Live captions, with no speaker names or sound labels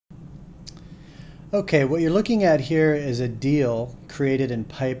Okay, what you're looking at here is a deal created in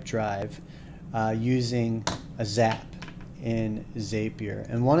Pipedrive using a Zap in Zapier.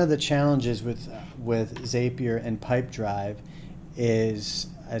 And one of the challenges with Zapier and Pipedrive is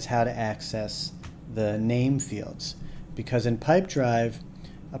how to access the name fields. Because in Pipedrive,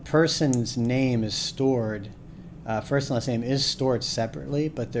 a person's name is stored, first and last name is stored separately,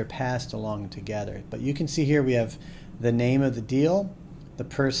 but they're passed along together. But you can see here we have the name of the deal, the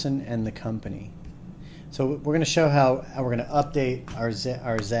person, and the company. So we're going to show how we're going to update our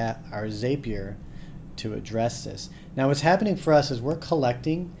Zapier to address this. Now what's happening for us is we're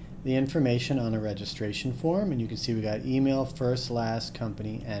collecting the information on a registration form, and you can see we got email, first, last,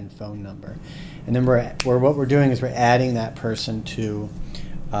 company, and phone number. And then what we're doing is we're adding that person to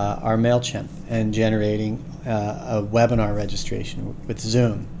our MailChimp and generating a webinar registration with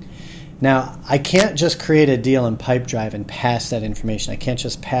Zoom. Now, I can't just create a deal in Pipedrive and pass that information. I can't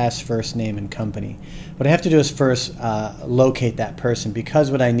just pass first name and company. What I have to do is first locate that person,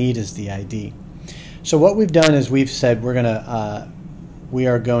 because what I need is the ID. So what we've done is we've said we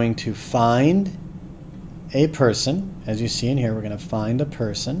are going to find a person. As you see in here, we're going to find a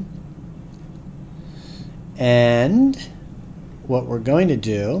person. And what we're going to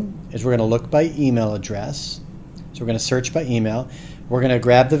do is we're going to look by email address. So we're going to search by email. We're going to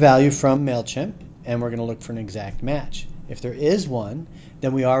grab the value from MailChimp, and we're going to look for an exact match. If there is one,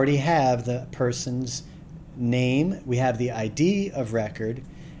 then we already have the person's name, we have the ID of record,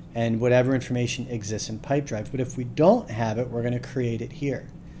 and whatever information exists in Pipedrive. But if we don't have it, we're going to create it here.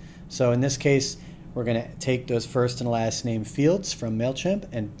 So in this case, we're going to take those first and last name fields from MailChimp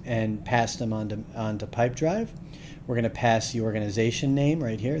and pass them onto Pipedrive. We're going to pass the organization name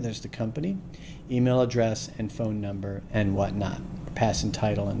right here. There's the company, email address, and phone number, and whatnot. Passing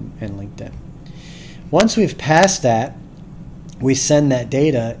title and LinkedIn. Once we've passed that, we send that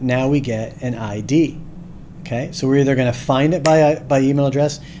data. Now we get an ID. Okay, so we're either going to find it by email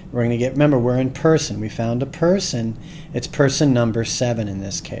address. We're going to get, remember, we're in person. We found a person. It's person number 7 in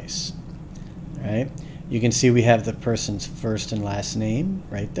this case. All right. You can see we have the person's first and last name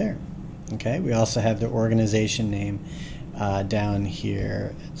right there. Okay. We also have the organization name down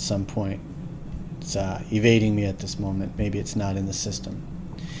here at some point. It's evading me at this moment. Maybe it's not in the system.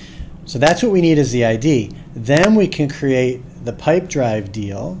 So that's what we need is the ID. Then we can create the Pipedrive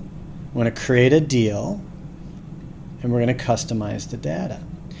deal. We're going to create a deal, and we're going to customize the data.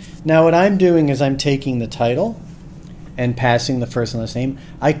 Now what I'm doing is I'm taking the title and passing the first and last name.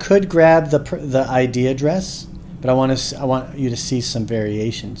 I could grab the ID address, but I want you to see some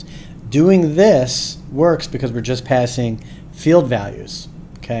variations. Doing this works because we're just passing field values.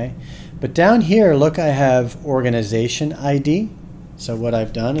 Okay. But down here, look, I have organization ID. So what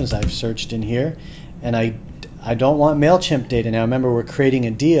I've done is I've searched in here, and I don't want MailChimp data now. Remember, we're creating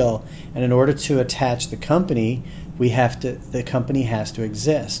a deal, and in order to attach the company, the company has to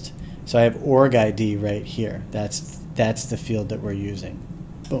exist. So I have org ID right here. That's the field that we're using.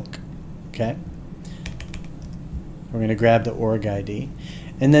 Boom. Okay. We're going to grab the org ID,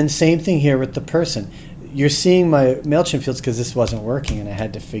 and then same thing here with the person. You're seeing my MailChimp fields because this wasn't working, and I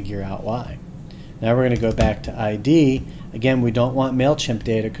had to figure out why. Now we're going to go back to ID. Again, we don't want MailChimp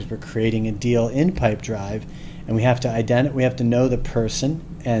data because we're creating a deal in Pipedrive, and we have to know the person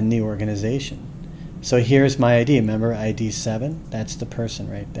and the organization. So here's my ID. Remember ID 7? That's the person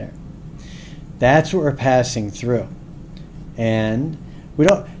right there. That's what we're passing through. And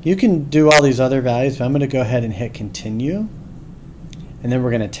you can do all these other values, but I'm going to go ahead and hit continue. And then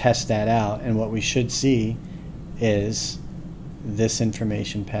we're going to test that out, and what we should see is this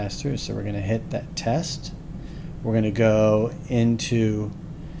information pass through. So we're going to hit that test. We're going to go into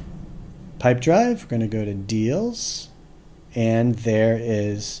Pipedrive. We're going to go to deals, and there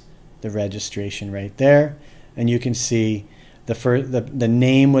is the registration right there. And you can see the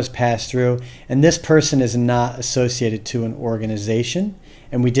name was passed through, and this person is not associated to an organization,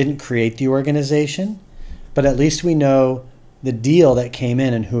 and we didn't create the organization, but at least we know the deal that came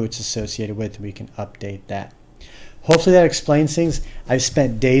in and who it's associated with. We can update that. Hopefully that explains things. I've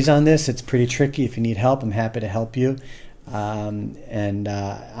spent days on this. It's pretty tricky. If you need help, I'm happy to help you. I'm in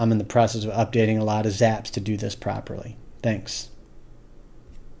the process of updating a lot of Zaps to do this properly. Thanks.